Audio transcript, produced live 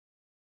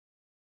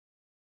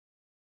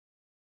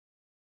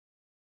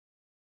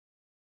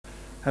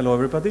Hello,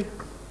 everybody,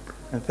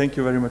 and thank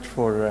you very much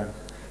for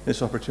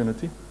this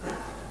opportunity,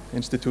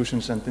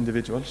 institutions and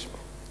individuals.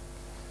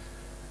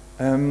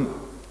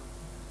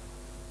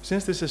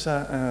 Since this is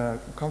a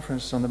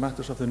conference on the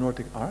matters of the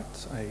Nordic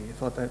art, I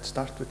thought I'd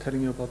start with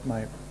telling you about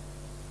my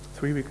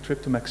 3-week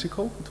trip to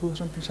Mexico in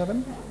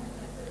 2007.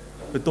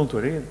 But don't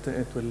worry,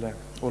 it will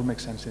all make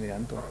sense in the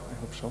end, or I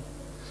hope so.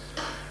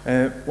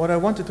 What I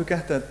wanted to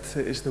get at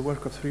is the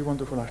work of 3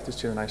 wonderful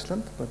artists here in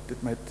Iceland, but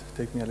it might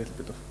take me a little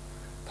bit of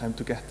time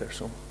to get there,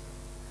 so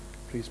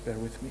please bear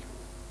with me.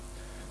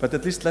 But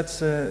at least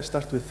let's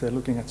start with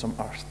looking at some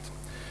art.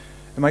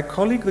 My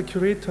colleague, the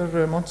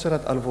curator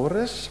Montserrat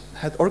Alvarez,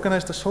 had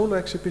organized a solo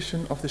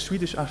exhibition of the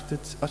Swedish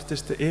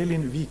artist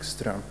Elin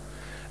Wikström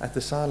at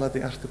the Sala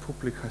de Arte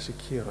Pública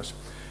Siqueiros,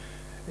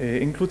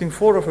 including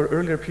 4 of her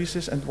earlier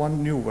pieces and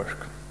 1 new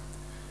work.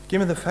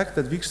 Given the fact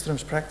that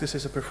Wikström's practice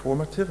is a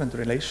performative and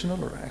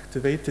relational or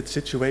activated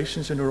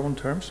situations in her own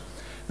terms,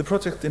 the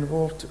project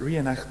involved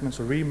reenactments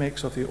or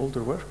remakes of the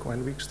older work, while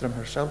Wikström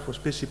herself was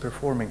busy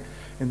performing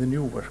in the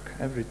new work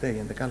every day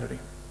in the gallery.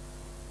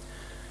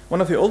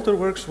 One of the older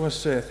works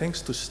was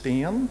Thanks to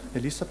Sten,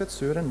 Elisabeth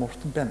Søren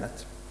Morten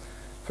Bennett,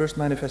 first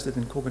manifested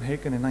in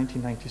Copenhagen in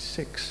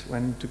 1996,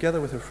 when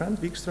together with her friend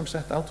Wikström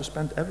set out to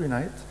spend every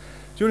night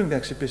during the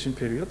exhibition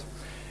period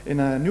in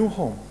a new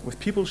home with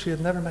people she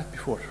had never met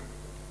before.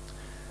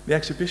 The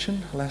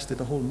exhibition lasted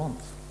a whole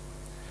month.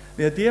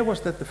 The idea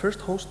was that the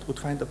first host would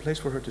find a place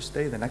for her to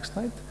stay the next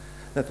night,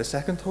 that the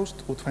second host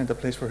would find a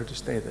place for her to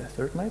stay the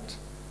third night,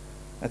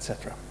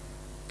 etc.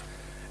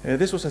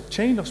 This was a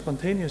chain of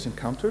spontaneous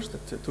encounters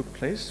that took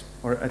place,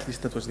 or at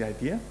least that was the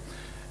idea,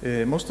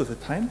 most of the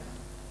time.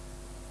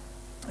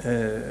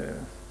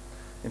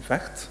 In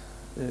fact,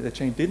 the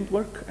chain didn't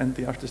work, and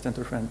the artist and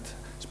her friend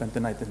spent the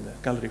night in the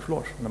gallery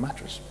floor on a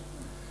mattress.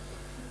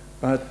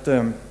 But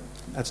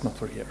that's not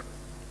for here.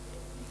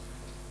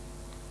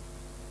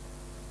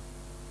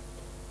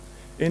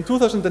 In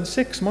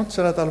 2006,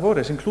 Montserrat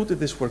Alvarez included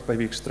this work by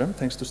Wikström,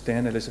 Thanks to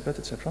Sten, Elisabeth,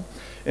 etc.,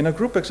 in a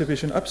group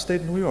exhibition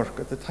upstate New York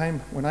at the time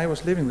when I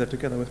was living there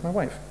together with my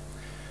wife.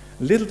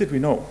 Little did we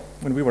know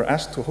when we were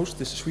asked to host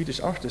this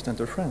Swedish artist and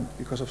her friend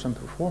because of some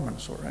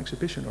performance or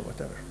exhibition or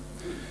whatever.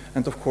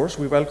 And of course,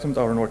 we welcomed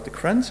our Nordic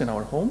friends in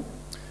our home.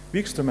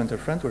 Wikström and her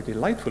friend were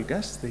delightful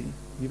guests. They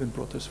even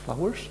brought us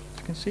flowers, as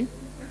you can see.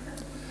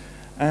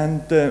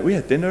 And we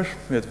had dinner.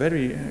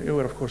 We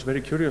were of course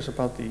very curious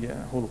about the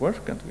whole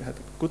work, and we had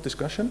a good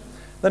discussion.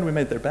 Then we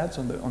made their beds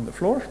on the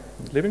floor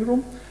in the living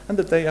room, and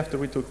the day after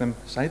we took them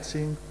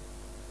sightseeing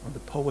on the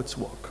Poet's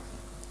Walk.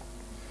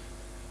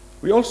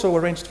 We also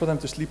arranged for them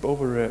to sleep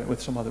over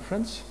with some other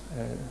friends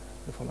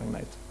the following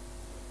night.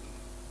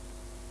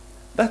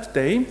 That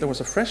day there was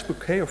a fresh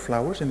bouquet of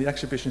flowers in the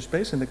exhibition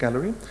space in the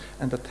gallery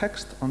and a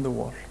text on the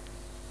wall.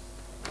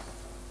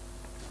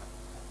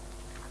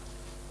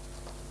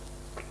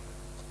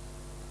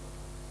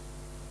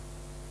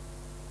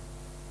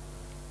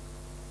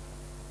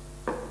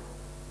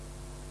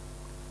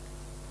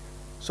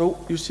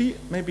 So you see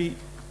maybe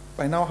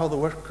by now how the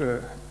work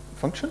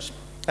functions.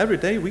 Every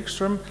day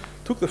Wikström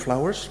took the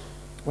flowers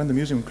when the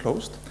museum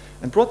closed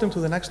and brought them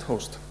to the next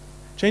host,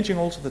 changing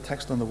also the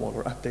text on the wall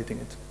or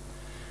updating it.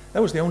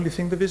 That was the only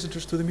thing the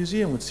visitors to the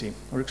museum would see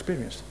or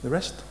experience. The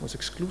rest was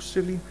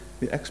exclusively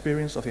the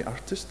experience of the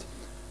artist,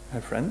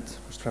 her friend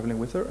who was traveling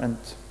with her, and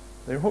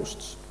their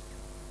hosts.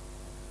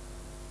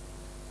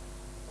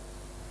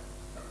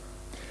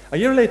 A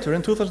year later,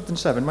 in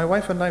 2007, my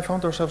wife and I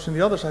found ourselves on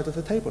the other side of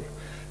the table,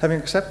 having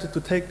accepted to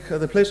take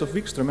the place of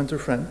Wikström and her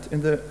friend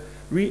in the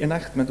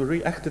reenactment or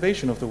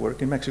reactivation of the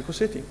work in Mexico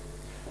City.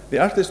 The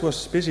artist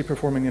was busy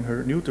performing in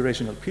her new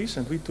durational piece,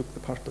 and we took the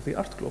part of the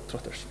art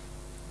globetrotters.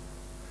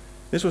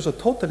 This was a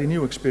totally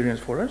new experience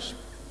for us,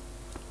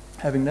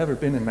 having never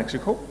been in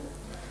Mexico,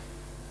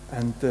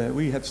 and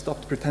we had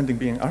stopped pretending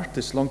being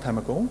artists a long time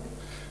ago,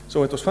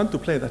 so it was fun to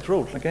play that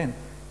role again.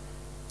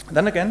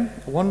 Then again,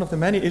 one of the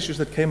many issues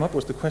that came up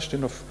was the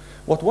question of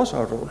what was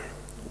our role?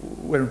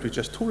 Weren't we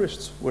just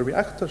tourists? Were we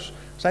actors,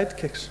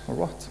 sidekicks, or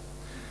what?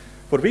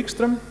 For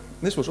Wikström,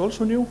 this was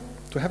also new,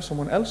 to have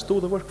someone else do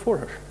the work for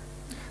her.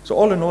 So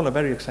all in all, a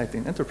very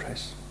exciting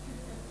enterprise.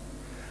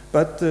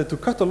 But to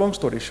cut a long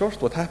story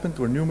short, what happened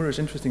were numerous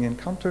interesting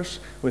encounters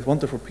with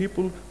wonderful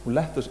people who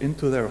let us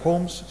into their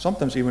homes,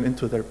 sometimes even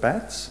into their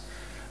beds,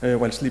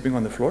 while sleeping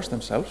on the floors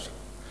themselves.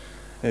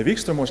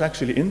 Wikström was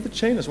actually in the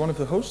chain as one of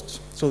the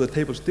hosts, so the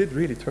tables did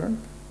really turn.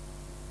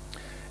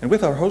 And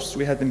with our hosts,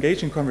 we had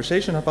engaging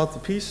conversation about the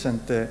piece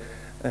and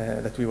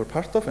that we were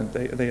part of, and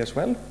they as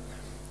well.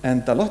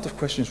 And a lot of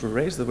questions were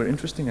raised that were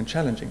interesting and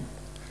challenging.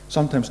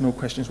 Sometimes no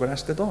questions were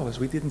asked at all, as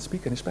we didn't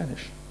speak any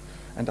Spanish,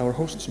 and our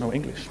hosts know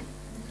English.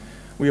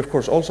 We, of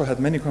course, also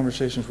had many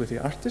conversations with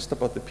the artist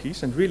about the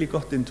piece and really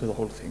got into the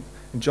whole thing,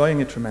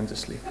 enjoying it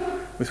tremendously,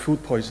 with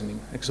food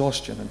poisoning,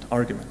 exhaustion, and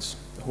arguments,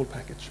 the whole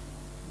package.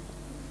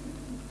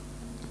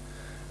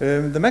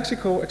 The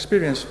Mexico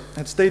experience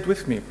had stayed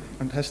with me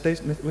and has stayed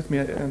with me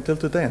until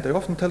today, and I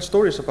often tell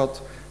stories about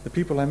the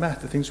people I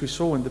met, the things we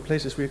saw, and the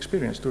places we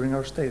experienced during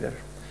our stay there.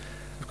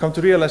 come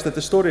to realize that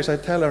the stories I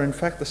tell are in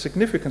fact a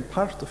significant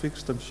part of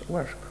Wikström's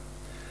work.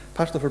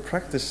 Part of her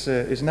practice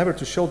is never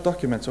to show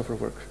documents of her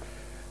work.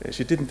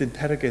 She didn't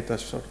interrogate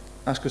us or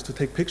ask us to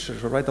take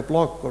pictures or write a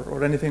blog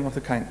or anything of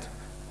the kind,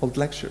 hold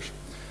lectures.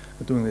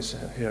 I'm doing this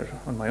here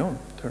on my own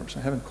terms.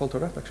 I haven't called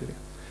her up actually.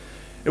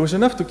 It was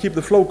enough to keep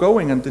the flow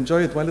going and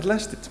enjoy it while it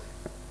lasted.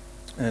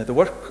 The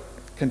work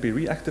can be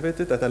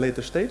reactivated at a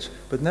later stage,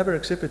 but never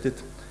exhibited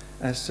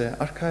as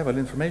archival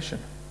information.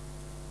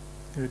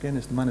 Here again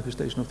is the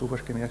manifestation of the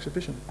work in the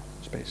exhibition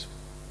space.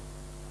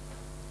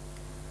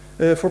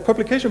 For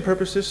publication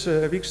purposes,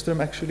 Wikström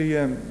actually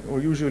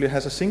or usually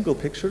has a single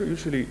picture,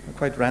 usually a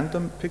quite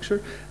random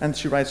picture, and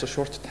she writes a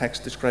short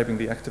text describing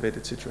the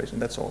activated situation,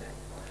 that's all.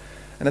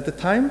 And at the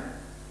time,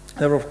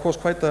 there were of course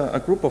quite a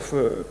group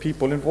of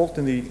people involved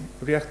in the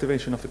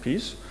reactivation of the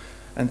piece,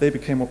 and they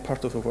became a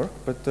part of the work.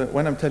 But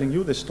when I'm telling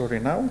you this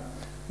story now,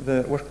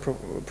 the work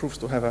proves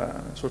to have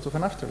a sort of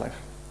an afterlife.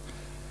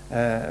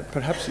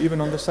 Perhaps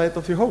even on the side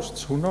of the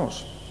hosts, who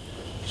knows?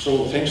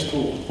 So thanks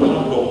to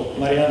Pablo,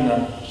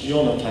 Mariana,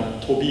 Jonathan,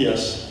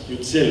 Tobias,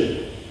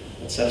 Yutzil,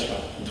 etc.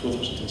 in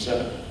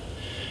 2007.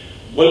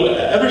 Well,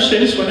 ever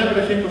since, whenever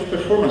I think of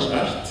performance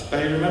art,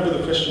 I remember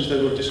the questions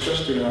that were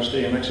discussed during our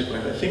stay in Mexico,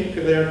 and I think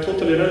they are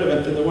totally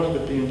relevant in the work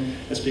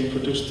that's being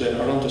produced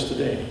around us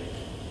today.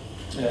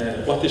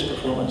 What is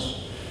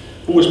performance?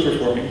 Who is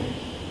performing?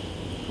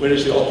 Where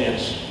is the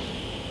audience?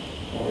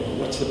 Or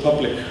what's the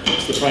public?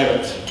 What's the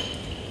private?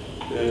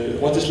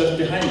 What is left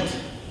behind?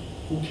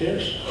 Who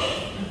cares?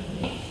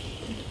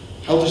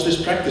 How does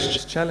this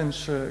practice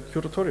challenge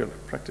curatorial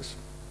practice?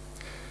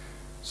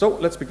 So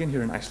let's begin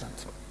here in Iceland.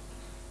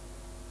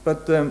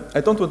 But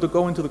I don't want to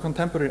go into the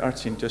contemporary art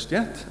scene just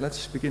yet.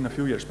 Let's begin a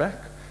few years back.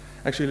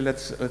 Actually,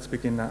 let's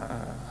begin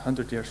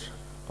 100 years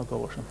ago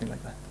or something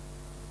like that.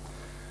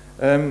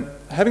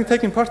 Having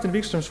taken part in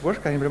Wikström's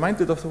work, I am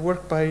reminded of the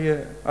work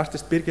by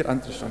artist Birgir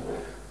Andrésson,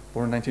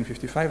 born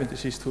 1955 and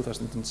deceased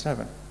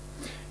 2007.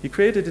 He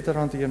created it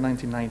around the year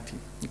 1990.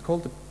 He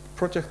called the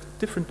project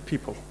Different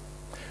People,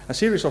 a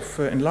series of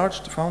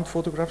enlarged found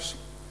photographs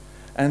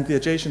and the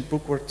adjacent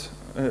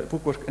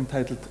bookwork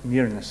entitled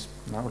Nearness,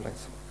 now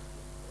life,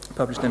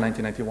 published in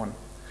 1991.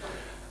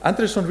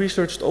 Andrésson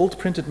researched old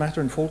printed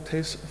matter and folk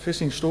tales,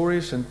 fishing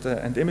stories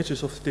and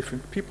images of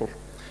different people,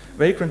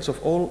 vagrants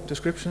of all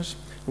descriptions,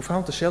 who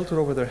found a shelter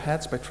over their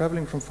heads by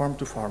traveling from farm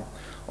to farm,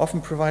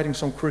 often providing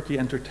some quirky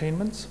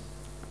entertainment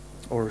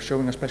or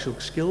showing a special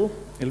skill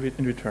in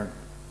return.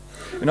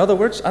 In other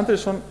words,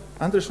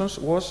 Andréson's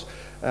was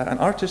an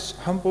artist's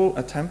humble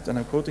attempt, and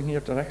I'm quoting here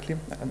directly,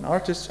 an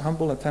artist's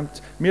humble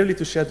attempt merely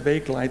to shed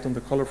vague light on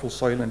the colorful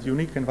soil and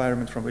unique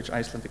environment from which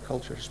Icelandic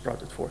culture has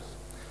sprouted forth.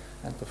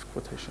 End of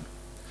quotation.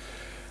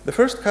 The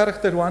first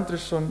character who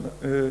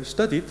Andrésson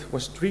studied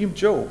was Dream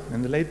Joe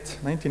in the late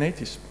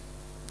 1980s.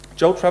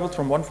 Joe traveled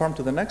from one farm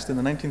to the next in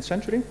the 19th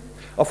century,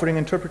 offering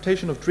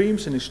interpretation of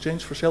dreams in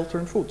exchange for shelter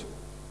and food.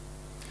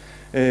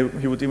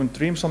 He would even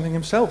dream something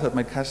himself that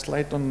might cast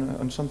light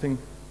on something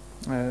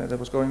that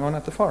was going on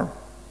at the farm.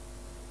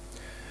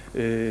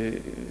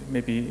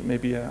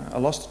 Maybe a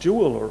lost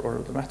jewel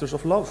or the matters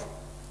of love.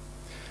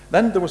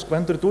 Then there was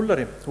Gvendur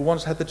Dullari, who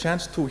once had the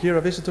chance to hear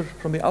a visitor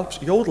from the Alps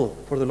yodel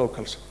for the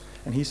locals,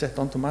 and he set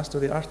on to master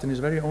the art in his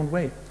very own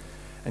way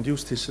and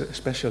used his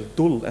special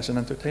dull as an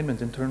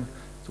entertainment in turn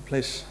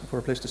for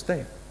a place to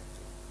stay.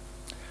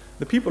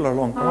 The people are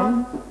long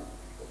gone,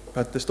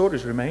 but the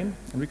stories remain,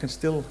 and we can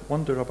still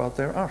wonder about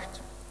their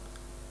art.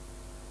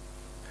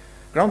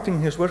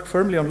 Grounding his work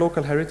firmly on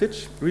local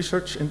heritage,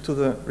 research into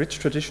the rich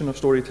tradition of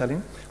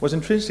storytelling was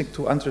intrinsic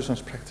to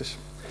Andrésson's practice.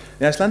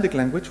 The Icelandic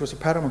language was a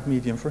paramount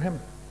medium for him.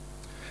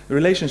 The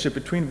relationship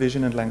between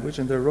vision and language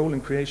and their role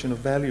in creation of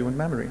value and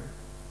memory.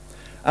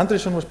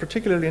 Andrésson was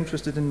particularly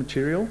interested in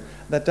material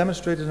that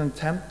demonstrated an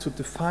attempt to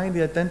define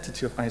the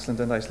identity of Iceland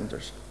and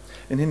Icelanders.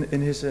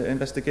 In his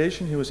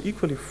investigation, he was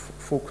equally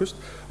focused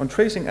on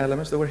tracing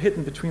elements that were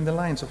hidden between the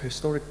lines of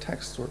historic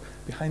texts or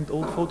behind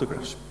old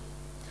photographs.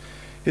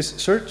 His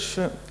search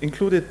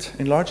included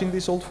enlarging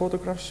these old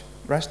photographs,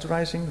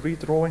 rasterizing,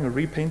 redrawing, or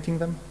repainting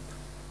them.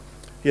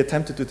 He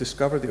attempted to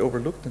discover the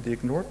overlooked and the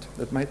ignored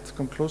that might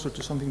come closer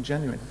to something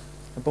genuine,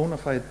 a bona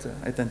fide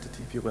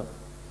identity, if you will.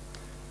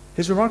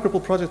 His remarkable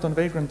project on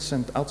vagrants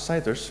and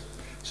outsiders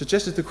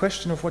suggested the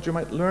question of what you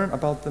might learn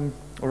about them,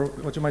 or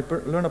what you might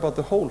learn about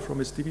the whole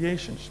from its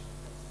deviations.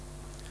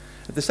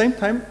 At the same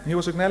time, he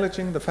was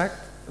acknowledging the fact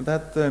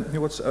that he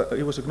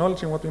was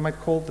acknowledging what we might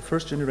call the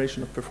first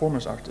generation of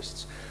performance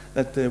artists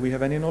that we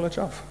have any knowledge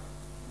of.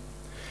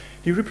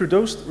 He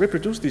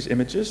reproduced these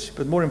images,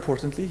 but more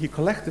importantly, he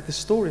collected the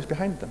stories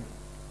behind them,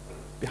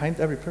 behind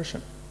every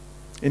person.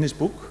 In his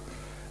book,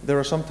 there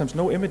are sometimes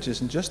no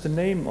images and just the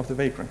name of the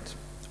vagrant.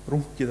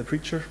 Runki the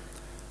preacher,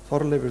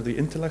 Þorleifur the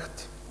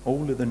intellect,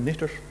 Ole the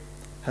knitter,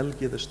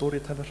 Helgi the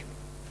storyteller,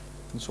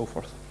 and so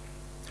forth.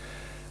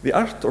 The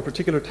art or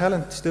particular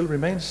talent still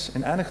remains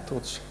in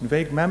anecdotes and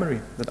vague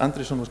memory that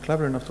Andrésson was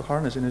clever enough to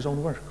harness in his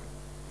own work.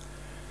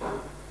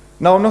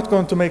 Now, I'm not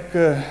going to make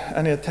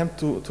any attempt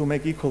to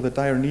make equal the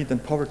dire need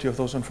and poverty of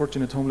those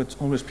unfortunate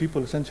homeless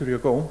people a century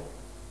ago.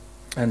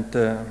 and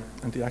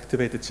the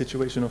activated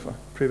situation of a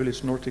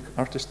privileged Nordic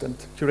artist and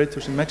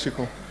curators in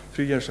Mexico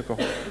 3 years ago.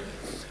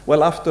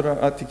 Well, after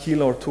a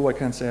tequila or two, I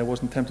can't say I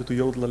wasn't tempted to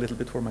yodel a little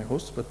bit for my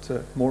hosts,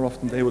 but more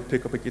often they would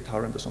pick up a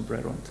guitar and a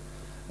sombrero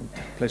and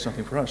play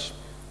something for us.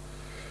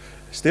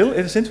 Still,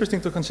 it is interesting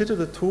to consider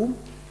the two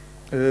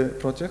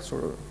projects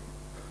or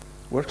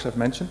works I've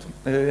mentioned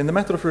in the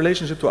matter of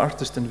relationship to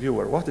artist and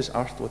viewer. What is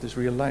art? What is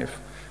real life?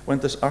 When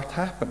does art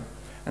happen?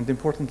 And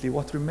importantly,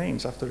 what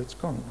remains after it's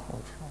gone? Or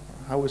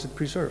how is it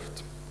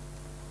preserved?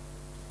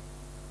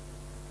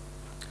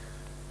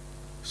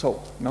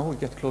 So, now we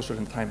get closer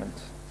in time, and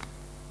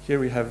here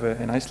we have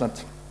in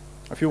Iceland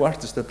a few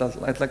artists that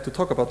I'd like to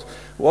talk about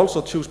who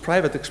also choose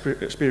private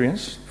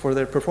experience for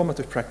their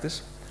performative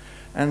practice,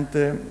 and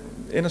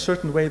in a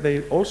certain way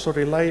they also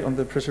rely on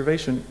the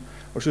preservation,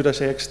 or should I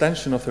say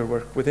extension of their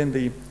work within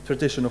the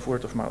tradition of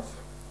word of mouth.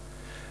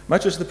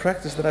 Much as the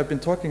practice that I've been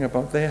talking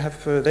about, they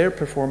have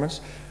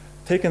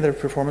taken their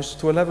performance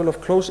to a level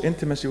of close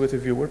intimacy with the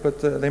viewer, but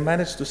they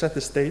managed to set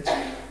the stage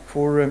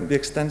for the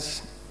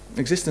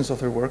existence of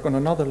their work on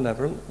another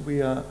level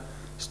via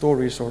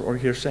stories or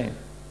hearsay.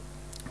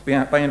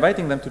 By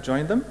inviting them to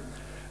join them,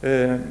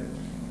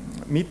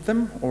 meet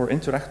them, or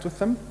interact with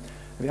them,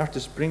 the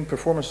artists bring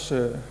performance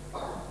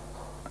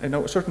in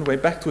a certain way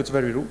back to its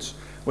very roots,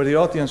 where the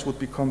audience would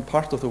become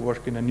part of the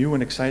work in a new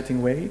and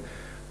exciting way,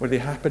 where the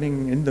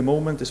happening in the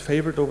moment is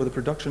favored over the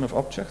production of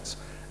objects,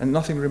 and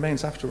nothing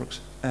remains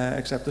afterwards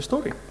except the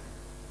story.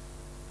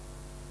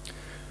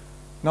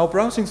 Now,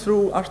 browsing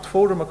through Art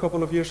Forum a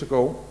couple of years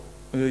ago,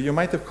 you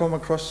might have come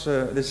across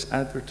this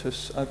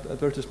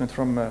advertisement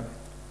from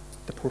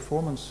the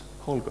performance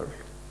call girl.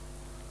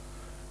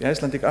 The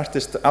Icelandic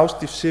artist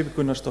Ásdís Sif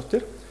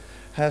Gunnarsdóttir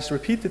has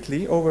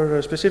repeatedly,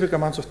 over specific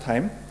amounts of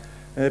time,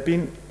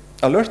 been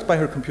alert by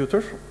her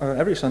computer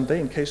every Sunday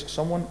in case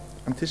someone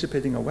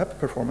anticipating a web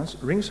performance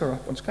rings her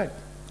up on Skype.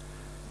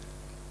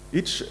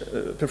 Each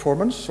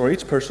performance, or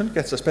each person,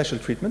 gets a special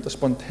treatment, a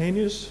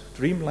spontaneous,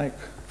 dreamlike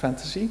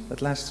fantasy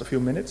that lasts a few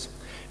minutes,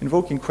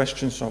 invoking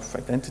questions of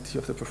identity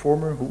of the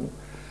performer, who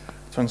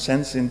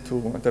transcends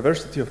into a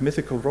diversity of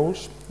mythical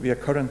roles via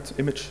current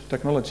image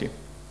technology.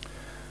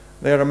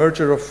 They are a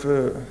merger of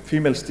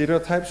female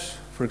stereotypes,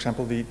 for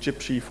example, the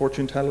gypsy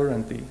fortune teller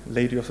and the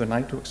lady of the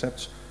night who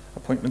accepts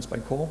appointments by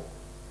call.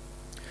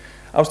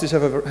 Ásdís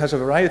has a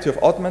variety of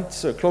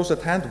oddments close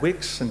at hand: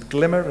 wigs and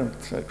glimmer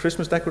and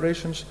Christmas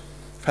decorations,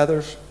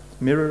 feathers,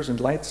 mirrors and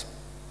lights.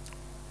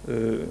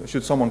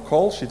 Should someone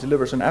call, she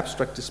delivers an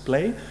abstract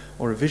display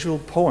or a visual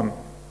poem,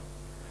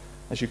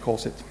 as she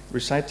calls it,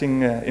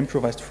 reciting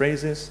improvised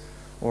phrases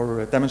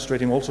or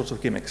demonstrating all sorts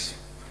of gimmicks.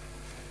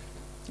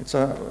 It's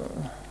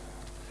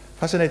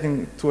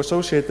fascinating to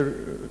associate the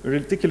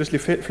ridiculously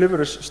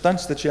frivolous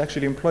stunts that she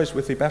actually employs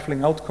with the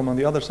baffling outcome on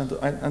the other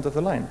end of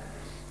the line,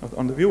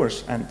 on the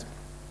viewers. And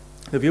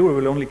the viewer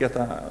will only get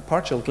a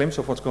partial glimpse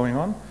of what's going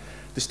on,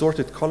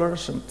 distorted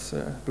colors and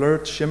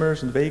blurred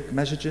shimmers and vague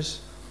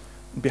messages.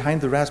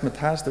 Behind the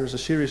razzmatazz, there is a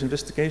serious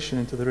investigation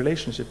into the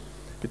relationship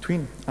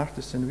between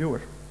artist and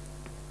viewer.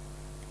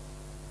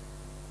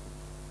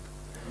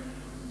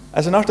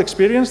 As an art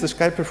experience, the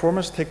Skype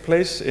performance takes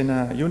place in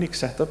a unique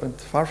setup and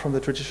far from the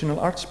traditional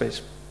art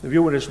space. The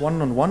viewer is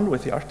one-on-one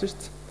with the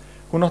artist,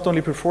 who not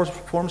only performs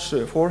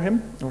for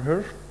him or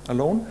her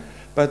alone,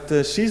 but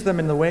sees them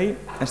in the way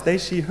as they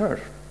see her,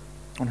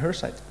 on her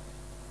side.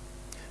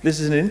 This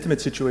is an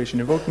intimate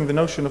situation, evoking the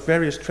notion of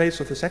various traits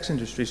of the sex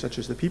industry, such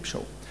as the peep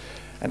show.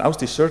 And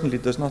Ásdís certainly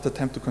does not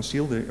attempt to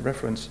conceal the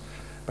reference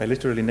by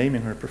literally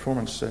naming her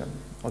performance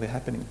or the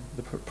happening,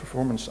 the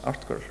performance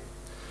art girl,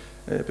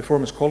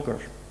 performance call girl.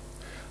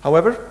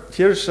 However,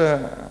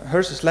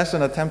 hers is less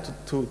an attempt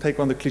to take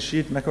on the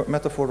cliched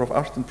metaphor of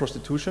art and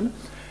prostitution,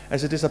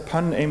 as it is a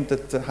pun aimed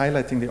at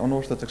highlighting the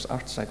unorthodox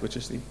art side, which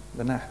is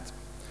the net,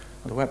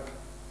 or the web.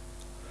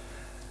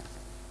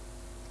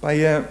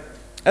 By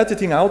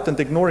editing out and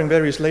ignoring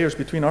various layers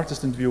between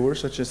artist and viewer,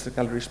 such as the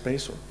gallery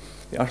space or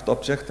the art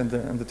object and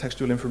the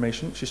textual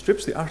information, she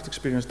strips the art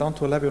experience down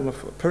to a level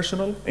of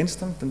personal,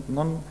 instant, and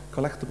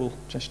non-collectible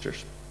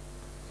gestures.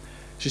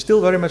 She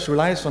still very much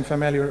relies on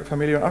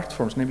familiar art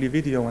forms, namely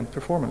video and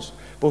performance,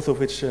 both of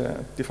which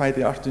defy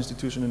the art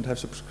institution and have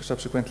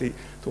subsequently,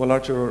 to a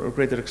larger or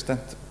greater extent,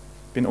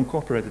 been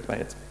incorporated by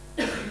it.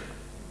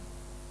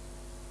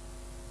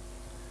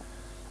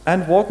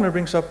 And Wagner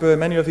brings up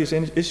many of these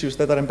issues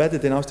that are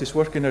embedded in Ásdís'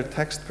 work in her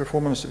text,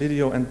 performance,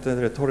 video, and the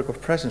rhetoric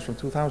of presence from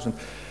 2000.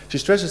 She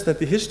stresses that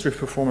the history of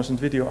performance and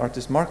video art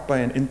is marked by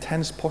an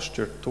intense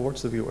posture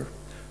towards the viewer,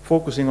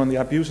 focusing on the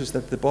abuses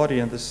that the body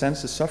and the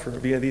senses suffer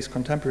via these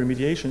contemporary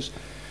mediations.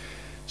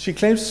 She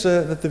claims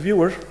that the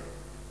viewer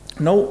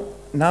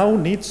now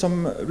needs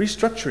some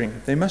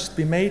restructuring. They must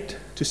be made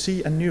to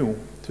see anew,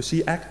 to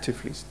see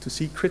actively, to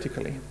see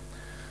critically,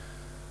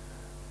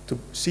 to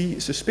see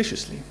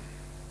suspiciously,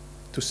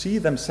 to see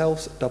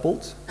themselves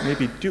doubled,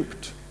 maybe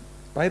duped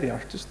by the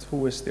artist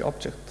who is the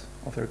object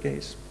of their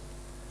gaze.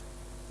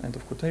 End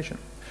of quotation.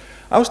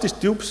 Ásdís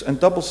dupes and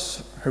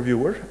doubles her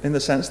viewer in the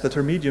sense that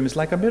her medium is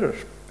like a mirror,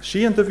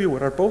 She and the viewer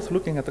are both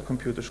looking at the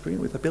computer screen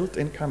with a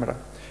built-in camera.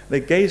 They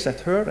gaze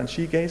at her and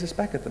she gazes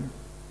back at them.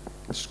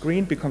 The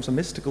screen becomes a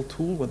mystical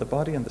tool where the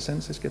body and the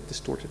senses get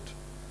distorted.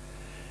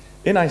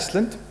 In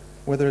Iceland,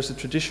 where there is a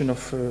tradition of,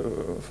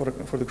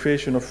 for the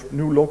creation of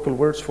new local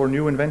words for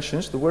new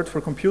inventions, the word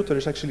for computer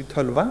is actually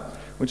tölva,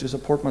 which is a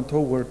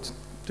portmanteau word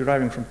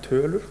deriving from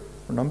tölur,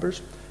 for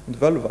numbers, and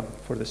völva,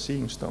 for the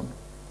seeing stone.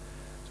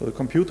 So the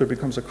computer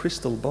becomes a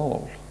crystal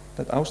ball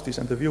that Ásdís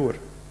and the viewer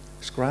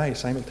scry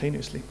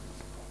simultaneously.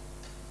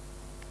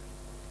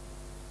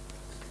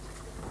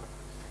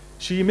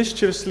 She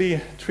mischievously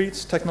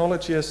treats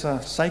technology as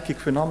a psychic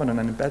phenomenon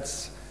and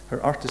embeds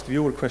her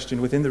artist-viewer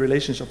question within the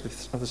relationship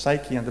of the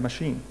psyche and the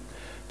machine.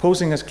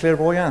 Posing as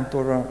clairvoyant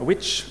or a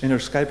witch in her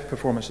Skype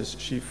performances,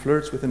 she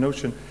flirts with the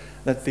notion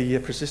that the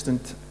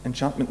persistent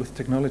enchantment with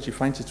technology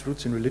finds its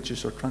roots in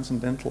religious or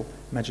transcendental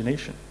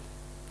imagination.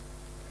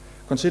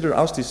 Consider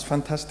Ásdís'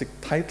 fantastic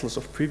titles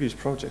of previous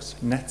projects: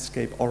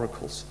 Netscape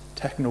Oracles,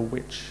 Techno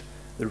Witch,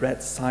 The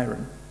Red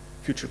Siren,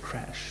 Future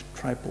Crash,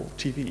 Tribal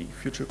TV,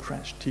 Future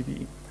Crash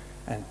TV,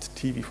 and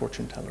TV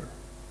Fortune Teller.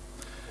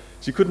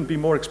 She couldn't be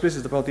more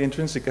explicit about the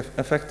intrinsic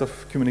effect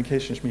of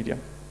communications media.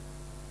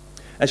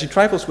 As she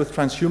trifles with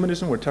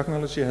transhumanism, where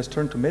technology has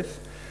turned to myth,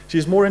 she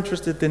is more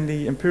interested in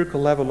the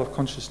empirical level of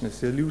consciousness,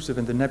 the elusive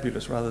and the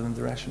nebulous rather than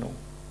the rational.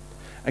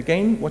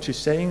 Again, what she's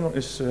saying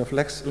is of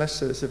less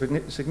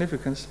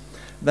significance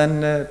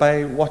than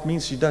by what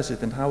means she does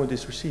it and how it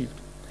is received.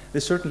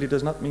 This certainly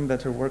does not mean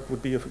that her work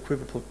would be of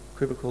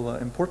equivocal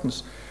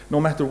importance, no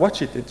matter what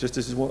she did, just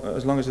as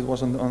long as it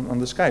was on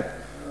the Skype.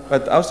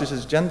 But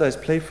Ásdís's agenda is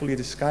playfully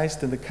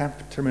disguised in the camp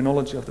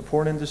terminology of the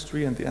porn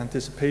industry and the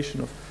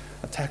anticipation of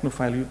a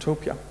technophile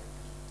utopia.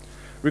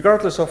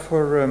 Regardless of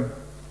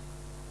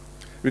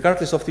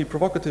the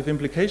provocative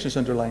implications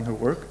underlying her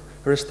work,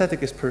 her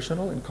aesthetic is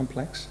personal and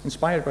complex,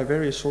 inspired by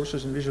various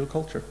sources in visual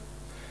culture.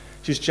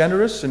 She's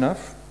generous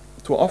enough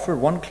to offer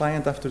one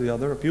client after the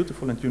other a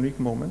beautiful and unique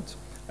moment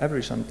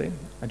every Sunday,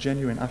 a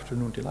genuine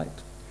afternoon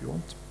delight, if you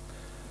want.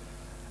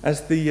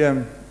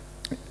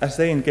 As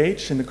they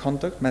engage in the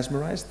conduct,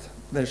 mesmerized,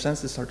 their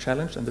senses are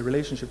challenged and the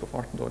relationship of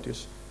art and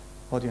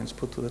audience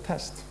put to the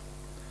test.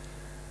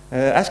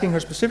 Asking her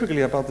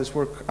specifically about this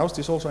work,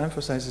 Ásdís also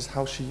emphasizes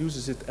how she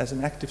uses it as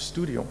an active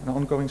studio, an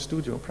ongoing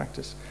studio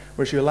practice,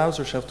 where she allows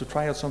herself to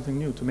try out something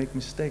new, to make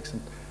mistakes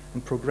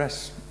and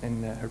progress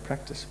in her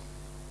practice.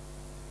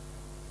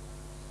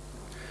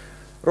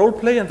 Role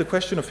play and the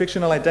question of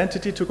fictional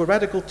identity took a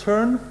radical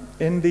turn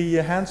in the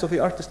hands of the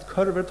artist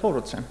Contemporary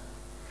Nordic.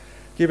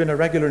 Given a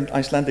regular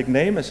Icelandic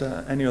name as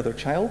any other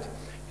child,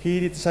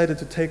 he decided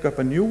to take up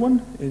a new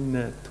one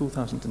in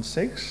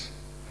 2006.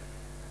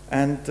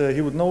 And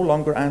he would no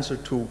longer answer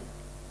to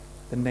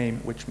the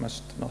name which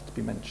must not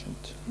be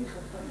mentioned,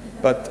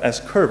 but as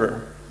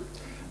Curver,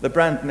 the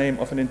brand name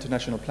of an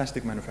international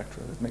plastic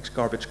manufacturer that makes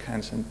garbage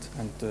cans and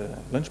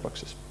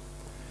lunchboxes.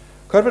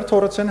 Contemporary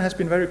Nordic has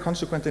been very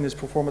consequent in his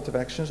performative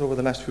actions over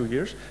the last few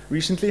years.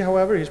 Recently,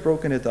 however, he's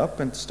broken it up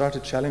and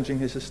started challenging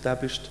his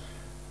established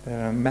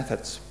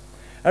methods.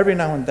 Every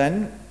now and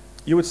then,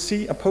 you would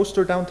see a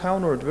poster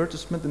downtown or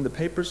advertisement in the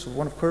papers of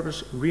one of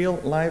Curver's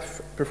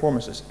real-life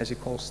performances, as he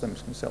calls them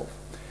himself.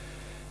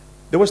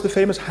 There was the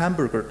famous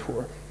hamburger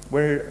tour,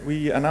 where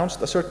he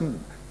announced a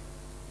certain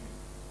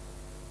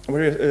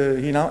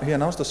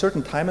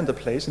time and a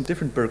place in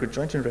different burger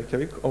joints in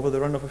Reykjavík over the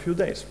run of a few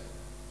days.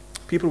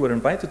 People were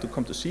invited to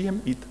come to see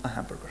him eat a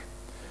hamburger.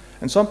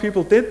 And some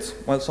people did,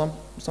 while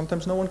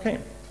sometimes no one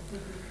came.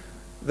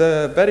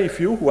 The very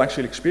few who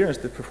actually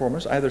experienced the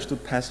performance either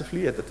stood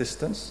passively at a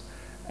distance,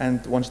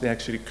 and once they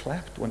actually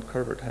clapped when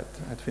Curver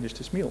had finished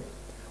his meal.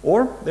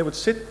 Or they would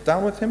sit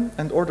down with him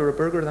and order a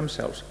burger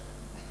themselves.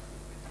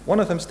 One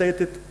of them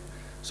stated,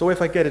 "So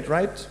if I get it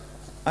right,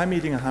 I'm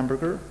eating a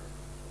hamburger,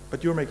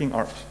 but you're making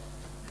art."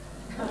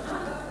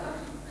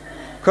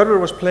 Curver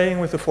was playing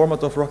with the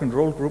format of rock and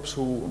roll groups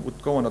who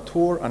would go on a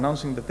tour,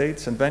 announcing the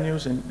dates and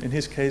venues. In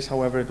his case,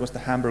 however, it was the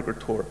hamburger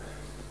tour,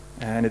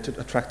 and it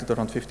attracted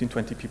around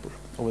 15-20 people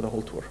over the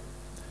whole tour.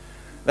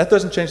 That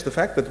doesn't change the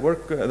fact that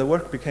the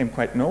work became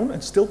quite known,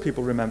 and still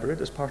people remember it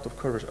as part of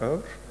Curver's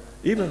oeuvre,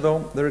 even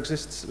though there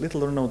exists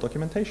little or no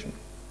documentation.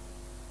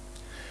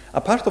 A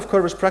part of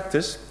Curver's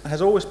practice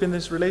has always been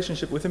this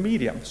relationship with the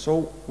media,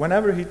 so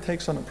whenever he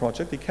takes on a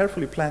project, he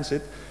carefully plans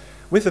it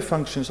with the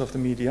functions of the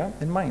media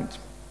in mind.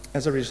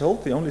 As a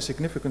result, the only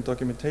significant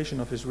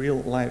documentation of his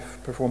real-life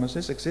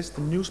performances exists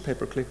in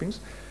newspaper clippings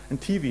and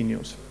TV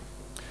news.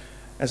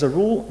 As a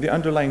rule, the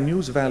underlying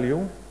news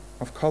value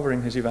of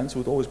covering his events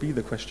would always be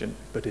the question,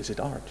 but is it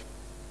art?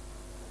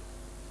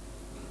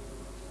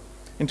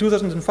 In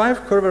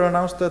 2005, Curver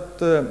announced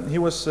that he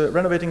was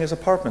renovating his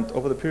apartment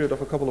over the period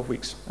of a couple of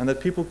weeks, and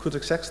that people could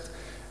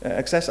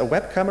access a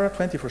web camera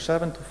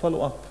 24/7 to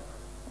follow up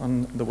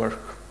on the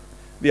work.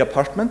 The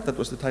Apartment, that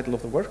was the title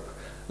of the work,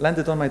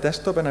 landed on my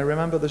desktop, and I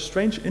remember the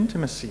strange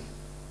intimacy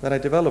that I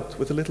developed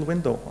with a little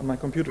window on my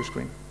computer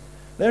screen.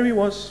 There he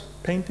was,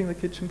 painting the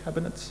kitchen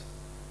cabinets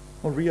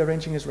or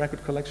rearranging his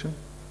record collection.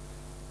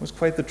 It was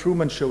quite the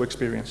Truman Show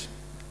experience.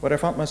 where I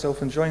found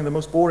myself enjoying the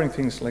most boring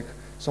things like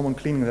someone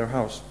cleaning their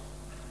house.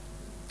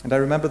 And I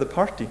remember the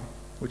party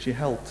which he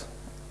held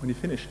when he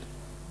finished.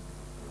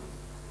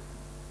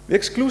 The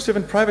exclusive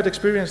and private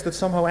experience that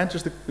somehow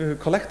enters the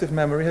collective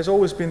memory has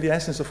always been the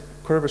essence of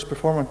Körver's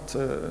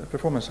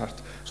performance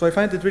art. So I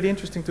find it really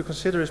interesting to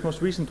consider his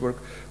most recent work,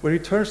 where he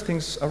turns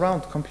things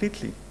around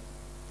completely.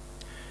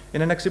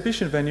 In an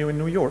exhibition venue in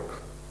New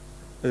York,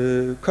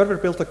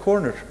 Körver built a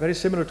corner very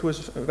similar to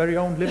his very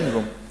own living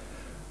room,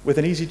 with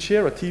an easy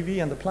chair, a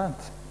TV, and a plant.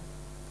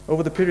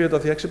 Over the period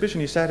of the exhibition,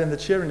 he sat in the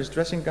chair in his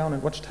dressing gown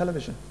and watched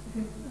television.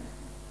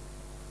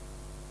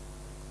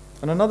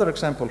 And another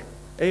example,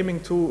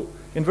 aiming to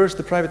inverse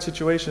the private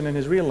situation in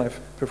his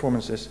real-life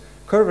performances,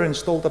 Körver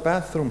installed a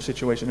bathroom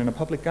situation in a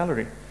public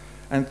gallery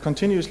and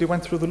continuously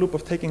went through the loop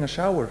of taking a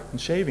shower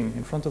and shaving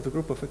in front of the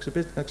group of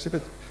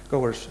exhibit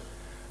goers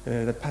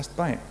that passed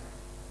by.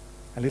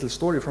 A little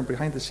story from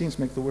behind the scenes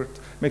makes the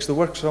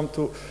work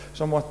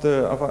somewhat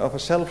of a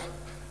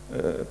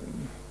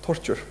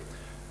self-torture.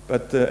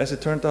 But as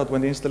it turned out,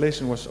 when the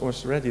installation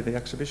was ready, the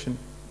exhibition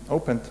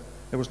opened,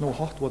 there was no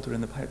hot water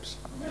in the pipes.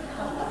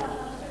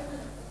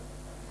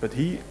 But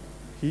he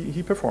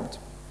performed.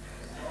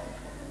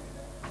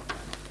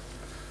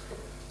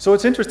 So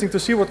it's interesting to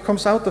see what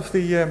comes out of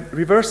the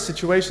reverse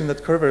situation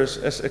that Körver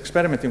is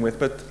experimenting with,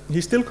 but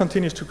he still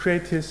continues to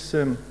create his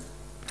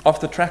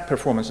off-the-track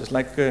performances,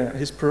 like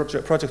his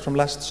project from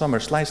last summer,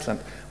 Sliceland,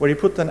 where he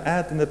put an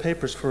ad in the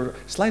papers for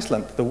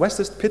Sliceland, the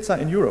westest pizza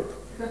in Europe.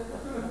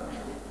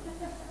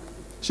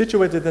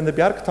 Situated in the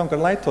Bjargtangar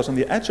lighthouse on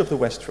the edge of the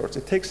West Fjords,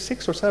 it takes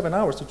 6 or 7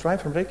 hours to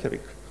drive from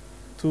Reykjavík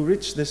to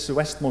reach this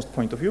westmost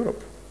point of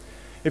Europe.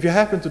 If you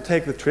happen to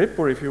take the trip,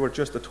 or if you were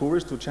just a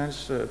tourist who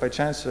by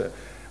chance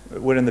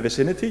were in the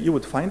vicinity, you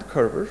would find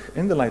Körver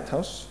in the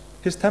lighthouse,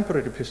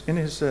 in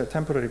his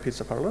temporary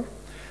pizza parlor,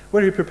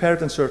 where he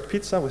prepared and served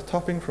pizza with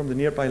topping from the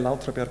nearby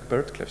Látrabjarg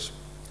bird cliffs.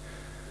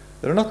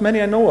 There are not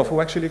many I know of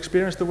who actually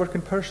experienced the work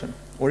in person,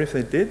 or if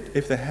they did,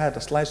 if they had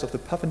a slice of the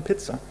puffin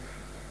pizza.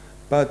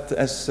 But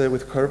as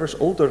with Körver's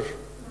older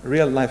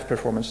real-life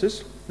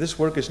performances, this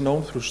work is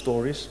known through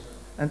stories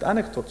and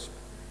anecdotes.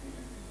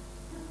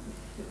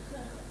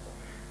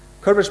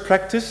 Körver's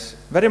practice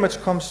very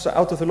much comes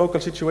out of the local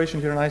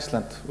situation here in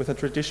Iceland, with a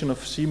tradition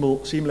of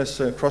seamless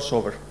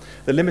crossover,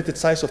 the limited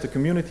size of the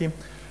community,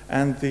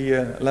 and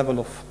the level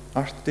of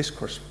art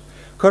discourse.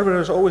 Körver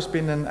has always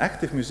been an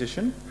active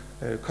musician,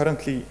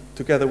 currently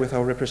together with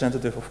our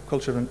representative of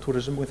culture and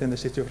tourism within the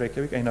city of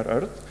Reykjavík, Einar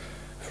Örd,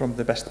 from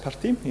the Best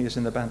Party. He is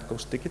in the band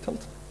Ghost Digital.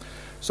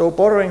 So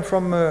borrowing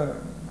from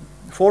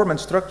form and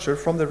structure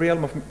from the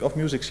realm of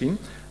music scene,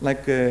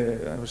 like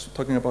I was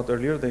talking about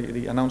earlier,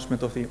 the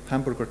announcement of the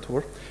Hamburger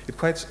tour, it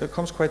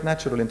comes quite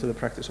natural into the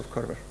practice of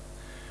Körver.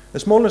 The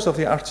smallness of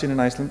the art scene in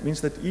Iceland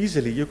means that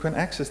easily you can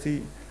access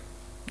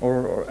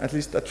or at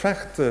least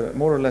attract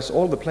more or less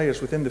all the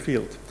players within the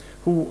field,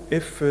 who,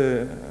 if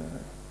they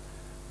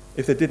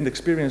didn't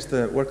experience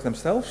the work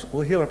themselves,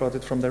 will hear about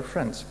it from their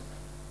friends.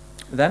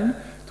 Then,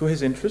 to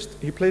his interest,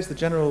 he plays the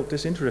general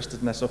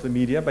disinterestedness of the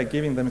media by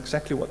giving them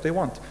exactly what they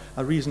want,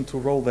 a reason to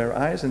roll their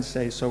eyes and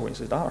say, so is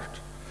it art?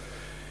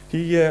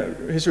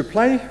 His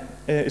reply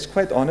is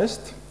quite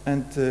honest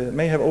and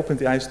may have opened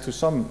the eyes to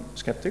some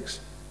skeptics.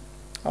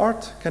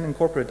 Art can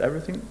incorporate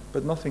everything,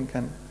 but not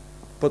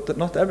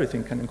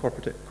everything can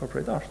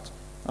incorporate art.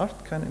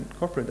 Art can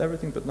incorporate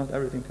everything, but not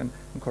everything can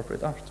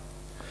incorporate art.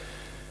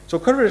 So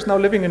Körver is now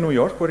living in New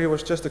York, where he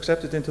was just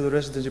accepted into the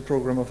residency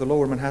program of the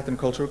Lower Manhattan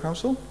Cultural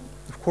Council.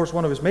 Of course,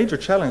 one of his major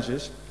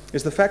challenges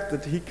is the fact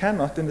that he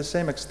cannot, in the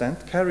same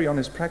extent, carry on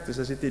his practice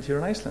as he did here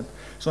in Iceland.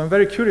 So I'm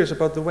very curious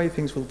about the way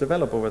things will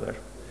develop over there.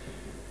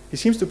 He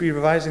seems to be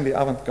revising the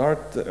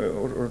avant-garde,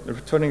 or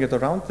turning it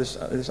around, this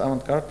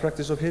avant-garde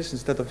practice of his,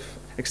 instead of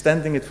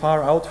extending it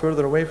far out,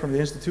 further away from the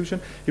institution.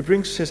 He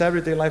brings his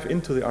everyday life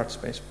into the art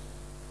space.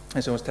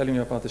 As I was telling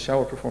you about the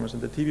shower performance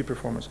and the TV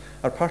performance,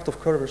 are part of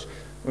Körver's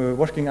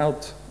working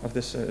out of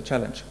this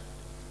challenge.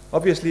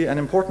 Obviously, an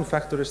important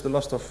factor is the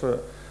loss of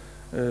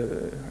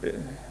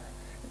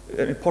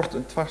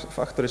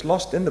factor is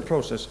lost in the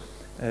process.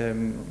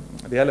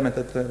 The element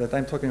that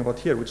I'm talking about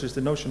here, which is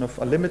the notion of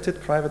a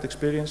limited private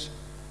experience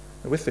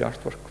with the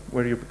artwork,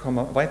 where you become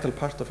a vital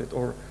part of it,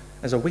 or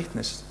as a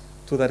witness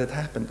to that it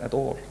happened at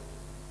all.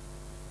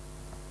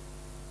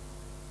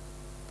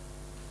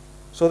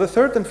 So the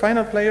third and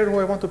final player who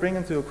I want to bring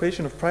into the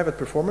equation of private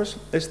performers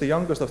is the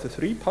youngest of the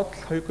three, Páll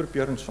Haukur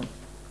Björnsson.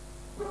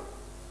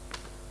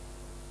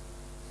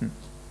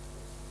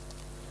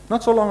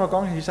 Not so long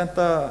ago, he sent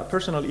a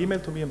personal email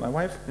to me and my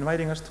wife,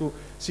 inviting us to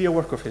see a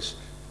work of his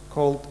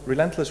called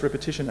Relentless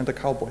Repetition and a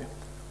Cowboy.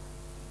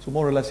 So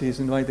more or less, he is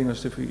inviting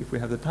us, if we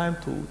have the time,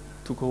 to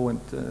go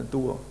and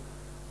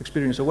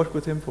experience a work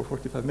with him for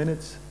 45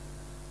 minutes.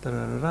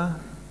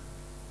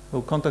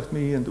 He'll contact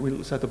me and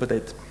we'll set up a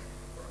date.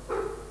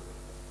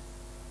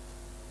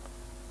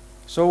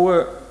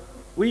 So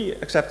we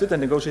accepted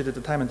and negotiated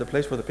the time and the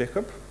place for the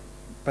pickup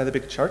by the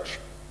big church.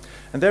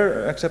 And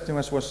there, accepting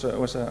us was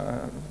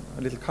a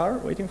little car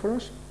waiting for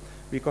us.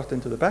 We got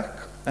into the back,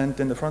 and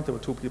in the front there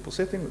were two people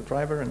sitting, the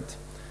driver and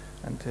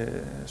and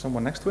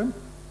someone next to him.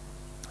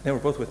 They were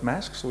both with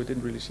masks, so we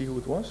didn't really see who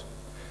it was.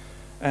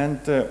 And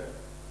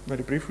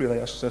very briefly, they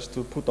asked us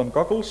to put on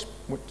goggles,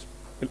 which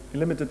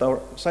limited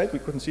our sight. We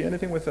couldn't see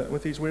anything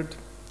with these weird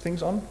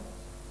things on.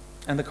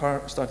 And the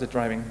car started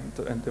driving,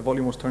 and the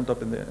volume was turned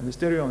up in the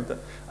stereo, and the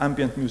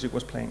ambient music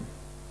was playing.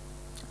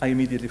 I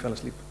immediately fell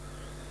asleep.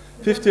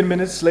 15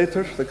 minutes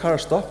later, the car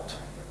stopped.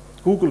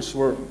 Googles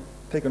were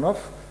taken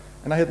off,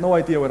 and I had no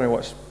idea where I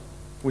was,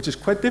 which is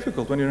quite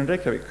difficult when you're in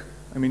Reykjavík.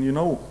 I mean, you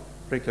know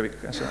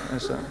Reykjavík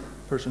as a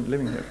person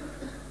living here.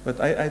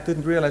 But I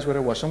didn't realize where I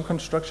was. Some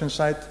construction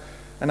site,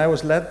 and I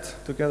was led,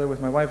 together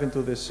with my wife,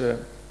 into this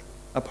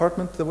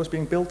apartment that was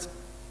being built.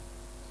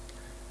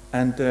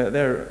 And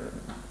there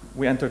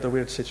we entered a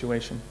weird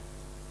situation.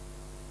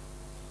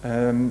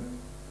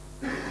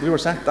 We were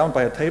sat down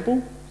by a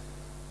table,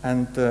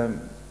 and there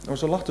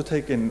was a lot to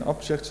take in.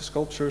 Objects,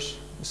 sculptures,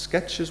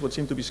 sketches, what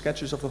seemed to be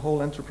sketches of the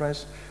whole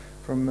enterprise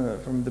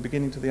from the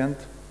beginning to the end.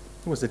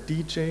 There was a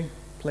DJ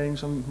playing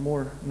some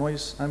more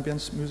noise,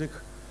 ambience music.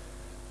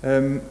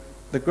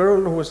 The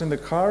girl who was in the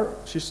car,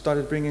 she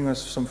started bringing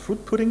us some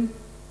fruit pudding.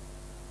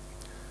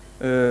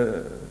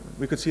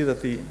 We could see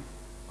that the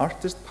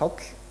artist,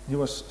 Páll, he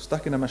was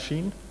stuck in a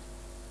machine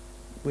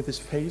with his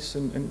face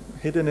and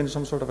hidden in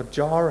some sort of a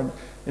jar, and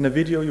in a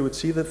video you would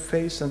see the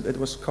face, and it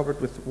was covered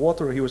with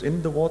water. He was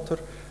in the water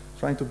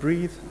trying to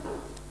breathe.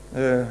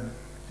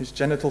 His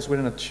genitals were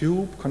in a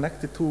tube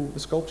connected to the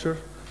sculpture.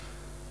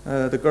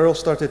 The girl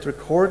started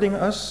recording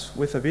us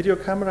with a video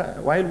camera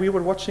while we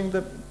were watching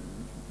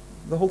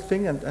the whole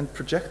thing, and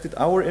projected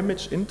our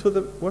image into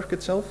the work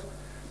itself,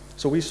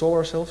 so we saw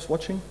ourselves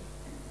watching.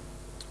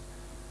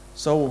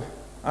 So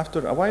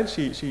after a while,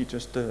 she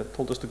just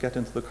told us to get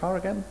into the car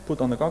again, put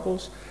on the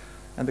goggles,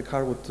 and the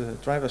car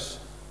would drive us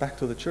back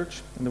to the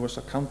church. And there was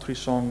a country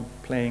song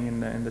playing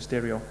in the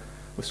stereo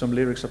with some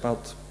lyrics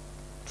about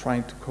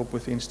trying to cope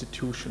with the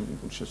institution,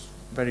 which is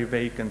very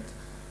vague and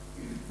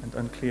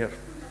unclear.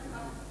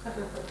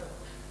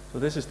 So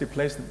this is the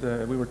place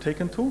that we were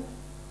taken to,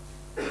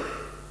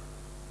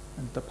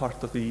 and a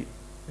part of the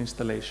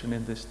installation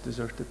in this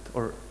deserted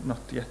or not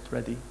yet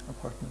ready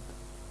apartment.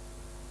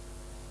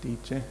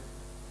 DJ.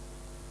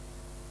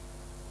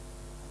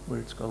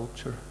 Weird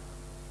sculpture,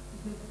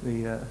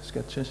 the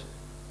sketches,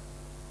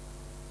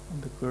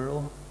 and the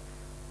girl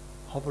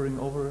hovering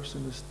over us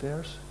in the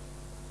stairs.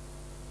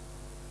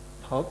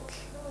 Páll,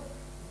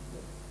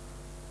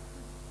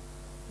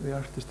 the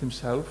artist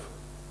himself,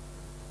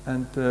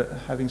 and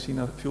having seen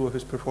a few of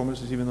his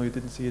performances, even though you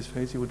didn't see his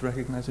face, you would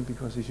recognize him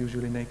because he's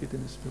usually naked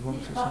in his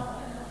performances.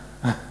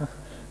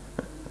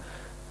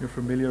 You're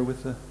familiar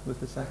with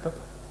the setup,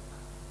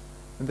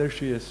 and there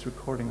she is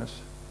recording us.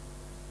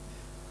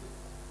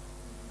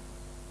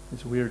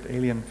 This weird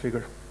alien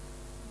figure.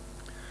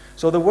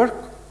 So the work,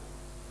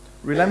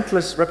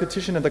 Relentless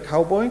Repetition and the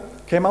Cowboy,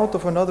 came out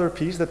of another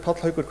piece that Páll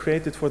Haukur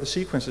created for the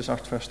Sequences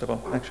Art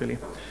Festival, actually,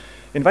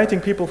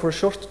 inviting people for a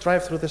short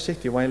drive through the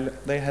city while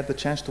they had the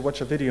chance to watch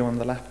a video on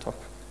the laptop,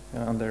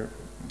 on their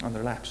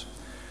laps.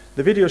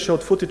 The video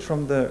showed footage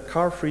from the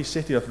car-free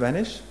city of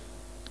Venice,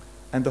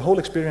 and the whole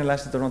experience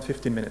lasted around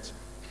 15 minutes.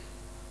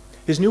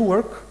 His new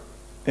work,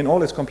 in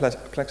all its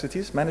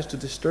complexities, managed to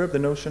disturb the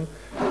notion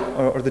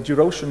or the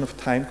duration of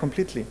time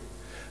completely.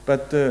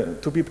 But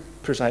to be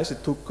precise,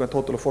 it took a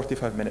total of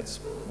 45 minutes,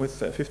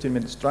 with 15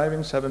 minutes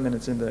driving, 7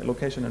 minutes in the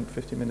location, and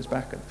 15 minutes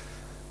back, and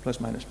plus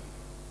minus.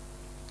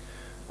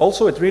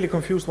 Also, it really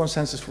confused one's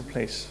senses for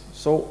place.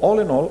 So all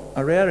in all,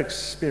 a rare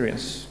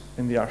experience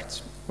in the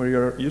arts, where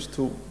you're used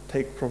to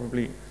take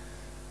probably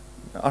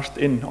art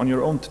in on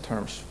your own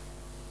terms.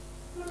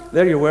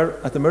 There you were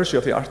at the mercy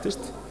of the artist,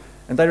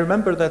 and I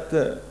remember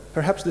that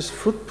perhaps this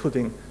fruit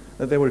pudding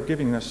that they were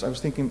giving us, I was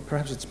thinking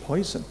perhaps it's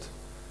poisoned.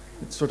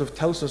 It sort of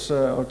tells us,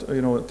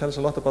 tells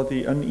a lot about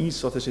the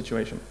unease of the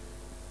situation.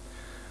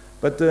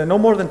 But no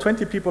more than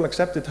 20 people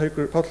accepted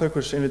Páll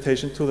Haukur's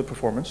invitation to the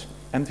performance,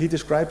 and he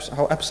describes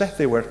how upset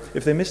they were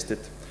if they missed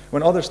it,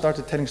 when others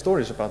started telling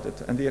stories about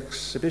it and the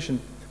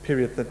exhibition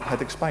period that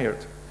had expired.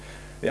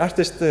 The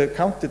artist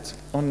counted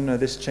on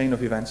this chain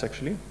of events,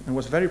 actually, and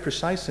was very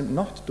precise in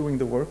not doing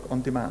the work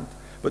on demand,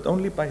 but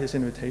only by his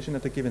invitation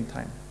at a given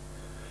time.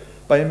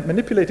 By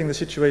manipulating the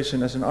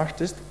situation as an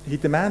artist, he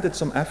demanded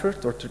some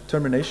effort or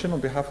determination on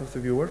behalf of the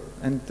viewer,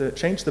 and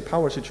changed the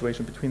power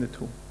situation between the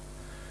two.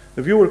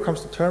 The viewer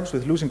comes to terms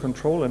with losing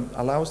control and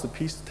allows the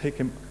piece to take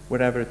him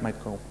wherever it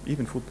might go,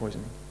 even food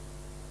poisoning.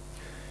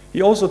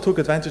 He also took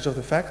advantage of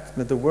the fact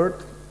that the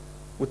word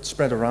would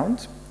spread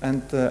around,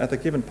 and at a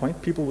given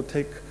point, people would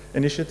take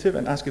initiative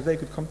and ask if they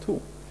could come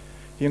too.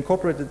 He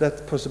incorporated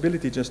that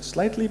possibility just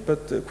slightly,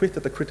 but quit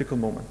at a critical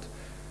moment.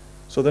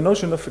 So the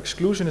notion of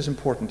exclusion is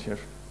important here.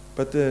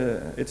 But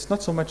it's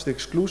not so much the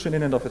exclusion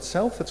in and of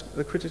itself that's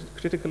the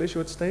critical issue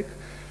at stake.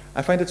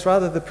 I find it's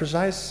rather the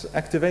precise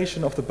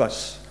activation of the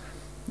buzz,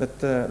 that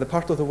the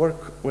part of the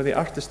work where the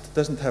artist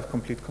doesn't have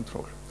complete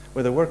control,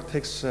 where the work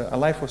takes a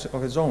life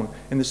of its own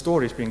in the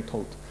stories being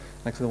told,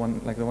 like the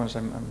ones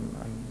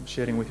I'm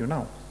sharing with you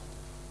now.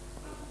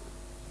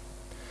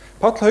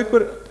 Páll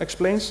Haukur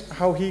explains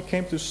how he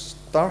came to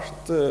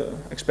start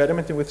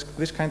experimenting with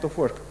this kind of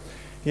work.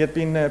 He had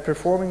been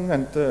performing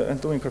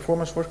and doing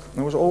performance work,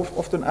 and was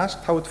often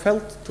asked how it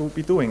felt to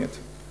be doing it.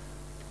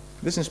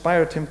 This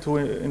inspired him to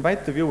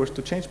invite the viewers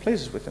to change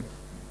places with him,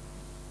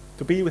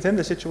 to be within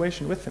the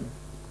situation with him,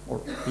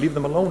 or leave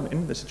them alone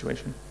in the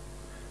situation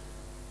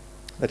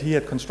that he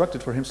had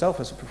constructed for himself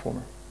as a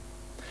performer.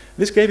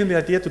 This gave him the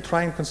idea to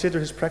try and consider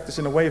his practice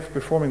in a way of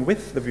performing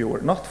with the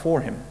viewer, not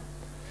for him.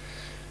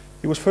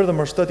 He had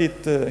furthermore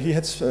studied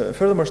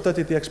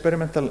the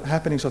experimental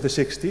happenings of the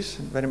 60s,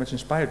 very much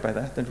inspired by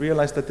that, and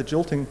realized that the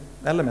jolting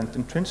element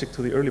intrinsic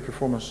to the early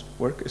performance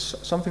work is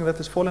something that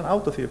has fallen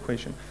out of the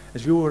equation,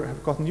 as viewers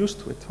have gotten used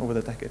to it over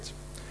the decades.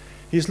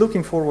 He is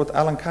looking for what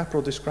Alan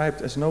Capro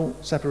described as no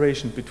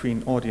separation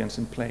between audience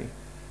and play,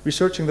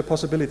 researching the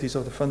possibilities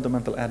of the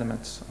fundamental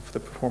elements of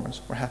the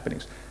performance or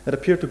happenings that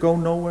appear to go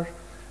nowhere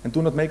and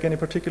do not make any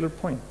particular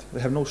point. They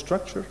have no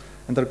structure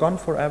and are gone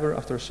forever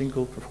after a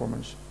single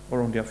performance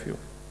or only a few,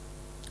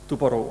 to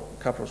borrow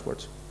Capro's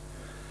words.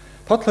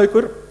 Páll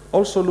Haukur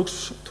also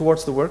looks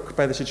towards the work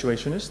by the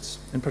situationists,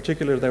 in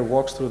particular their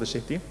walks through the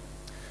city,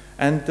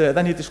 and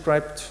then he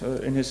describes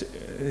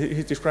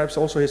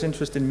also his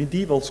interest in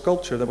medieval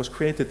sculpture that was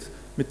created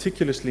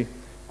meticulously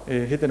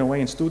hidden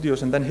away in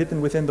studios and then hidden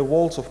within the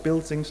walls of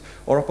buildings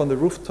or up on the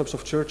rooftops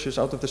of churches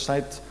out of the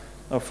sight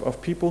of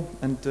people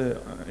and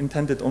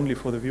intended only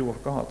for the view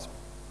of God.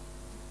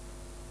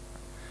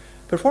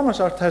 Performance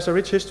art has a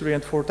rich history,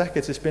 and for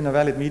decades it's been a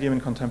valid medium in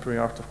contemporary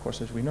art, of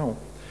course, as we know.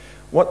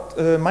 What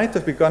might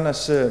have begun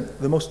as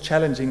the most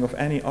challenging of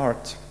any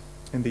art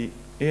in the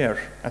air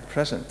at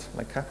present,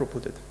 like Capro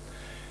put it,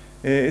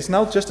 is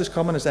now just as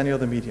common as any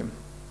other medium.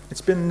 It's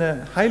been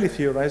highly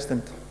theorized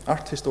and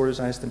art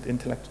historicized and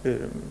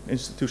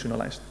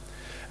institutionalized.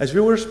 As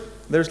viewers,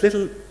 there's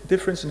little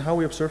difference in how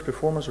we observe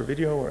performance or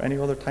video or any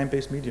other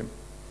time-based medium.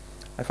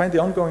 I find the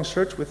ongoing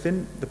search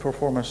within the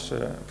performance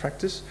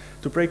practice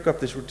to break up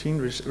this routine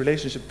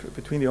relationship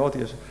between the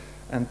audience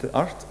and the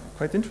art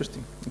quite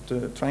interesting,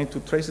 and trying to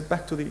trace it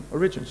back to the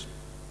origins.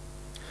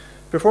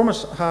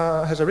 Performance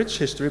has a rich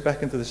history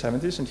back into the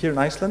 70s, and here in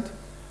Iceland,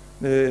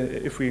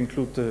 if we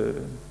include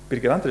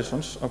Birgir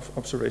Andresson's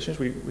observations,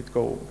 we'd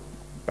go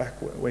back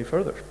way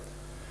further.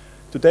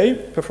 Today,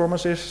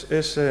 performance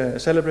is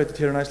celebrated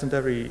here in Iceland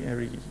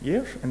every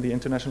year in the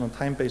International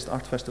Time-Based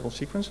Art Festival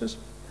sequences.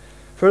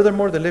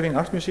 Furthermore, the Living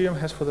Art Museum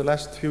has for the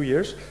last few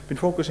years been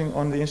focusing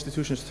on the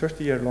institution's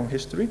 30-year-long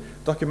history,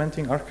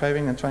 documenting,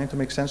 archiving, and trying to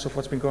make sense of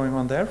what's been going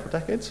on there for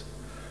decades.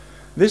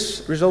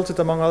 This resulted,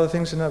 among other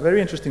things, in a very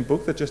interesting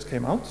book that just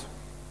came out.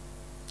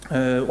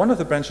 One of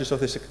the branches of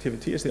this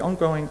activity is the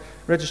ongoing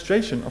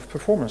registration of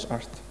performance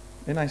art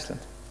in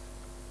Iceland,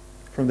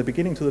 from the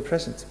beginning to the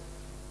present.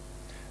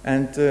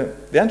 And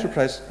the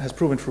enterprise has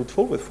proven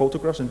fruitful, with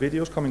photographs and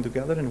videos coming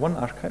together in one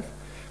archive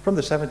from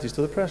the 70s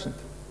to the present.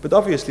 But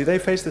obviously they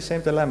face the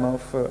same dilemma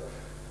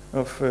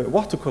of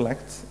what to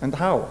collect and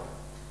how.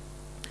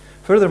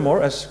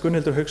 Furthermore, as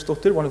Gunnhildur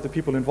Hauksdóttir, one of the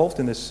people involved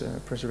in this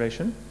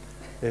preservation,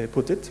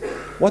 put it,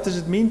 what does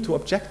it mean to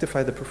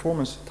objectify the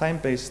performance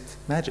time-based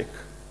magic?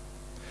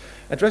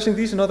 Addressing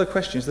these and other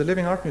questions, the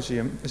Living Art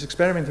Museum is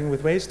experimenting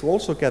with ways to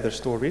also gather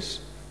stories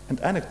and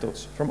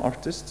anecdotes from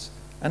artists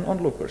and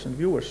onlookers and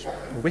viewers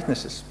or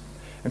witnesses,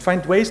 and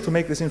find ways to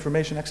make this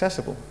information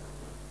accessible.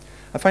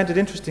 I find it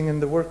interesting in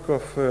the work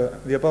of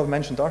the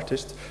above-mentioned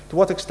artists to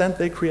what extent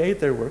they create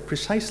their work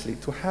precisely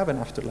to have an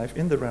afterlife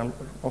in the realm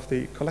of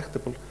the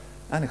collectible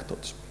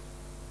anecdotes.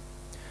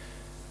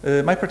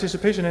 My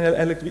participation in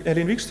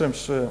Elín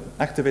Wikström's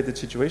activated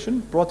situation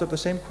brought up the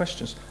same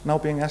questions now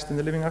being asked in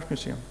the Living Art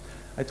Museum.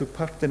 I took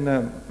part in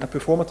a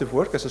performative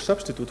work as a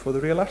substitute for the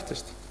real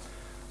artist.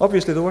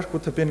 Obviously, the work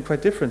would have been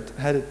quite different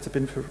had it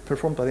been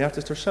performed by the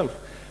artist herself,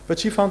 but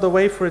she found a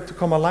way for it to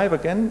come alive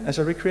again as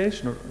a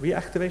recreation or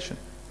reactivation.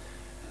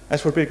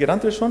 As for Birgir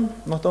Andrésson,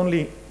 not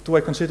only do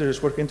I consider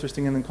his work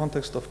interesting in the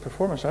context of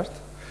performance art,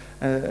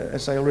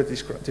 as I already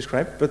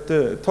described, but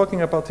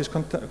talking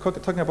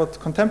about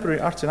contemporary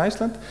arts in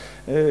Iceland,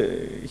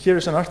 here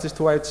is an artist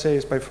who I'd say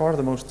is by far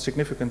the most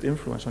significant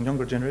influence on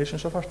younger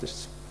generations of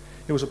artists.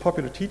 He was a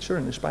popular teacher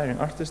and inspiring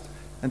artist,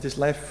 and his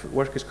life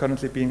work is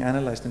currently being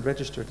analyzed and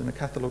registered in the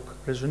catalogue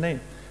Raisonné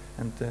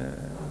and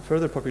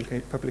further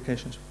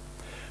publications.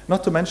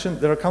 Not to mention,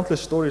 there are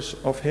countless stories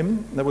of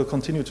him that will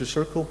continue to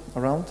circle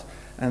around,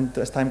 and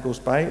as time goes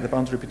by, the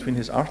boundary between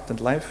his art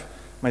and life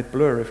might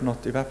blur, if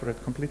not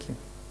evaporate completely.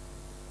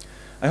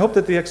 I hope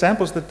that the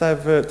examples that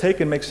I've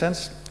taken make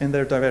sense in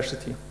their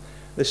diversity.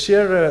 The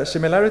sheer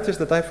similarities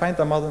that I find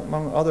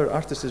among other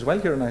artists as well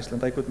here in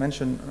Iceland, I could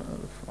mention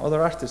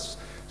other artists,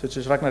 such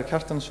as Ragnar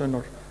Kjartansson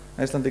or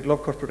Icelandic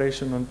Love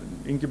Corporation, and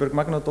Ingibjörg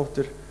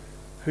Magnadóttir,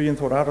 Huginn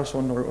Þór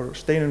Arason, or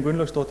Steinunn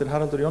Gunnlaugsdóttir,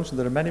 Haraldur Jónsson.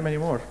 There are many, many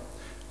more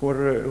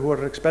who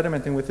are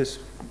experimenting with this,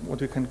 what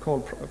we can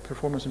call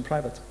performance in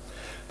private.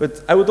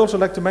 But I would also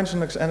like to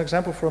mention an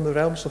example from the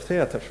realms of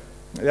theater.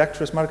 The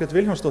actress Margrét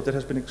Vilhjálmsdóttir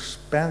has been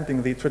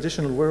expanding the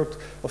traditional world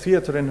of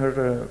theater in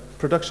her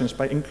productions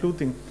by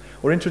including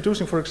or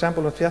introducing, for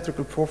example, a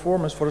theatrical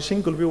performance for a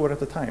single viewer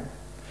at a time.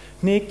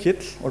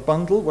 Hnykill, or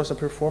Bundle, was a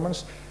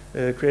performance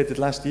created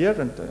last year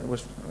and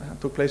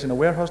took place in a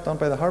warehouse down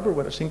by the harbor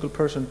where a single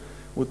person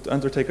would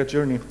undertake a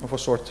journey of a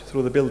sort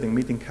through the building,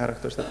 meeting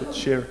characters that would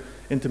share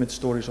intimate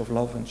stories of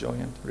love and joy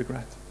and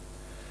regret.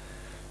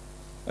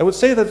 I would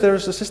say that there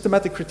is a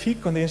systematic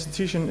critique on the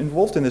institution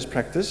involved in this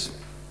practice,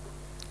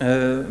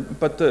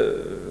 but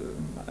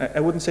I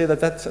wouldn't say that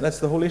that's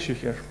the whole issue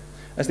here.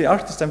 As the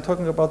artists I'm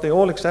talking about, they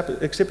all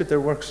exhibit their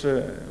works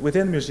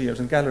within museums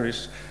and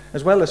galleries,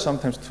 as well as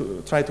sometimes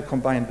to try to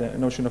combine the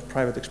notion of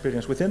private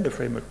experience within the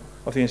framework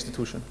of the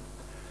institution.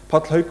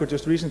 Páll Haukur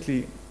just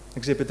recently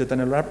exhibited an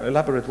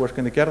elaborate work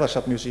in the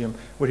Gerðarsafn Museum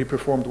where he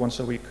performed once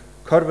a week.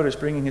 Körver is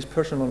bringing his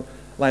personal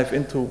life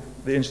into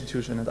the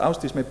institution, and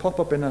Ásdís may pop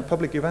up in a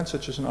public event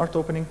such as an art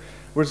opening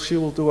where she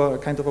will do a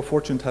kind of a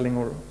fortune-telling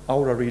or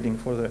aura reading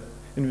for the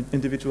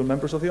individual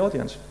members of the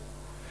audience.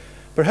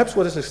 Perhaps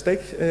what is at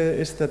stake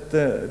is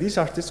that these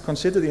artists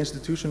consider the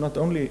institution not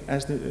only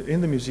as in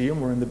the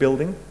museum or in the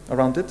building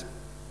around it,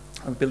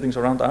 buildings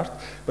around art,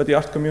 but the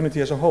art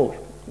community as a whole,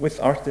 with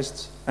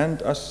artists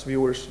and us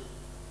viewers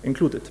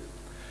included.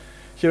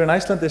 Here in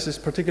Iceland, this is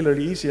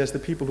particularly easy as the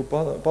people who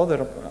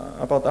bother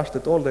about art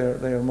at all,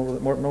 they are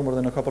no more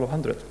than a couple of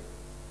hundred.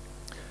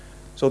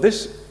 So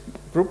this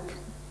group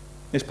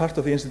is part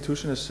of the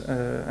institution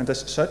and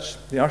as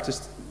such, the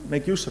artists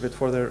make use of it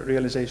for their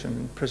realization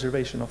and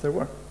preservation of their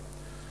work.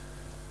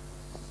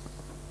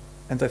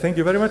 And I thank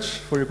you very much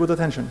for your good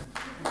attention.